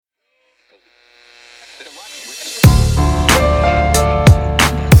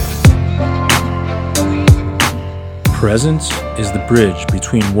Presence is the bridge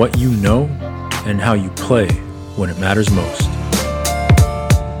between what you know and how you play when it matters most.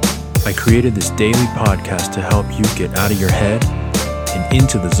 I created this daily podcast to help you get out of your head and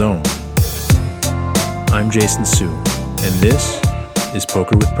into the zone. I'm Jason Su, and this is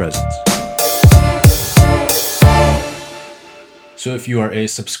Poker with Presence. So if you are a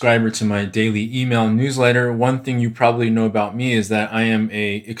subscriber to my daily email newsletter, one thing you probably know about me is that I am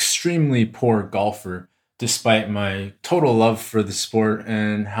an extremely poor golfer, despite my total love for the sport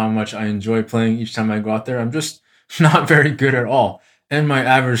and how much I enjoy playing each time I go out there. I'm just not very good at all. And my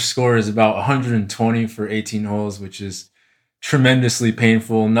average score is about 120 for 18 holes, which is tremendously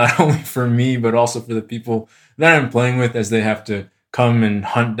painful, not only for me, but also for the people that I'm playing with as they have to come and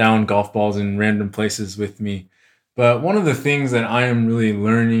hunt down golf balls in random places with me. But one of the things that I am really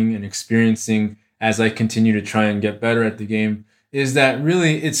learning and experiencing as I continue to try and get better at the game is that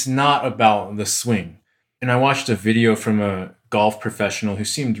really it's not about the swing. And I watched a video from a golf professional who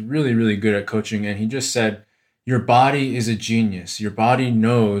seemed really, really good at coaching. And he just said, your body is a genius. Your body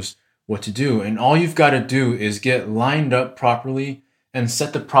knows what to do. And all you've got to do is get lined up properly and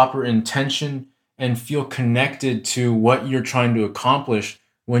set the proper intention and feel connected to what you're trying to accomplish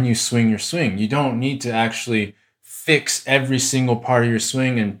when you swing your swing. You don't need to actually fix every single part of your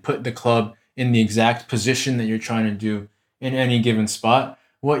swing and put the club in the exact position that you're trying to do in any given spot.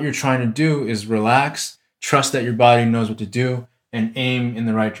 What you're trying to do is relax, trust that your body knows what to do, and aim in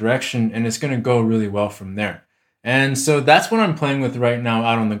the right direction, and it's going to go really well from there. And so that's what I'm playing with right now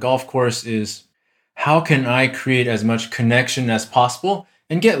out on the golf course is how can I create as much connection as possible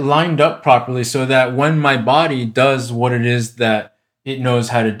and get lined up properly so that when my body does what it is that it knows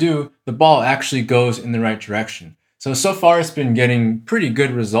how to do, the ball actually goes in the right direction. So far it's been getting pretty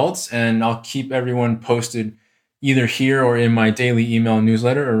good results, and I'll keep everyone posted either here or in my daily email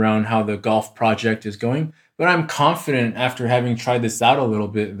newsletter around how the golf project is going. But I'm confident after having tried this out a little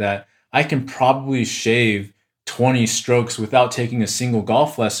bit that I can probably shave 20 strokes without taking a single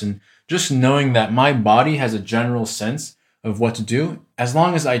golf lesson, just knowing that my body has a general sense of what to do as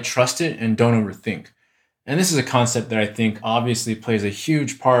long as I trust it and don't overthink. And this is a concept that I think obviously plays a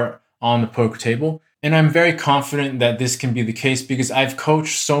huge part on the poker table. And I'm very confident that this can be the case because I've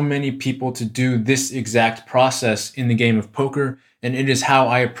coached so many people to do this exact process in the game of poker. And it is how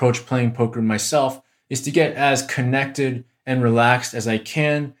I approach playing poker myself, is to get as connected and relaxed as I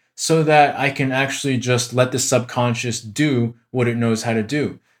can so that I can actually just let the subconscious do what it knows how to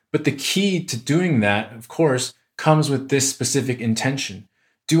do. But the key to doing that, of course, comes with this specific intention.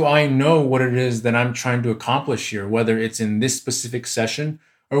 Do I know what it is that I'm trying to accomplish here, whether it's in this specific session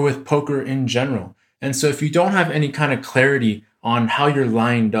or with poker in general? And so if you don't have any kind of clarity on how you're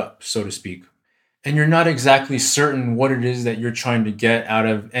lined up, so to speak, and you're not exactly certain what it is that you're trying to get out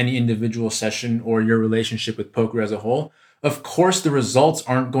of any individual session or your relationship with poker as a whole, of course the results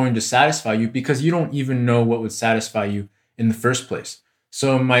aren't going to satisfy you because you don't even know what would satisfy you in the first place.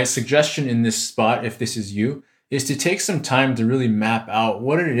 So my suggestion in this spot, if this is you, is to take some time to really map out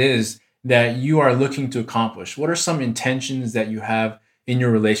what it is that you are looking to accomplish. What are some intentions that you have in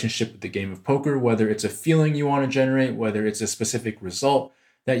your relationship with the game of poker, whether it's a feeling you want to generate, whether it's a specific result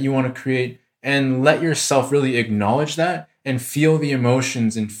that you want to create, and let yourself really acknowledge that and feel the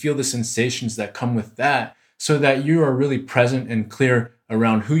emotions and feel the sensations that come with that so that you are really present and clear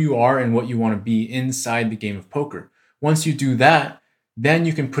around who you are and what you want to be inside the game of poker. Once you do that, then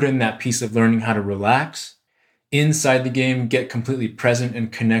you can put in that piece of learning how to relax inside the game, get completely present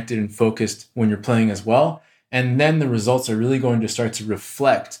and connected and focused when you're playing as well. And then the results are really going to start to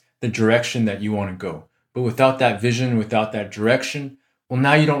reflect the direction that you want to go. But without that vision, without that direction, well,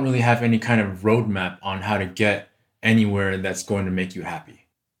 now you don't really have any kind of roadmap on how to get anywhere that's going to make you happy.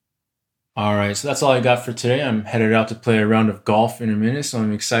 All right, so that's all I got for today. I'm headed out to play a round of golf in a minute, so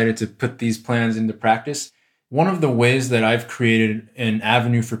I'm excited to put these plans into practice. One of the ways that I've created an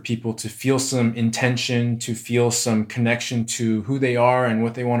avenue for people to feel some intention, to feel some connection to who they are and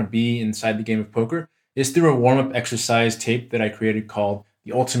what they want to be inside the game of poker is through a warm-up exercise tape that I created called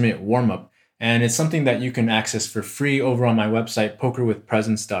the Ultimate Warm-Up. And it's something that you can access for free over on my website,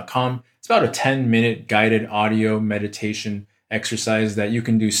 pokerwithpresence.com. It's about a 10-minute guided audio meditation exercise that you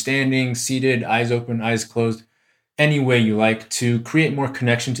can do standing, seated, eyes open, eyes closed, any way you like to create more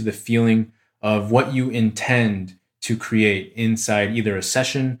connection to the feeling of what you intend to create inside either a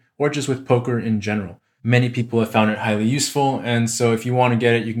session or just with poker in general. Many people have found it highly useful, and so if you want to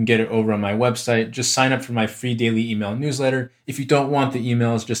get it, you can get it over on my website. Just sign up for my free daily email newsletter. If you don't want the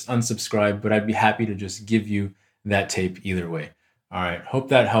emails, just unsubscribe, but I'd be happy to just give you that tape either way. All right, hope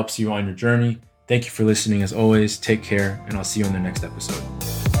that helps you on your journey. Thank you for listening as always. Take care, and I'll see you on the next episode.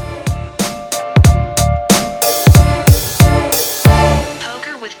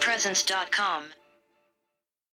 presence.com.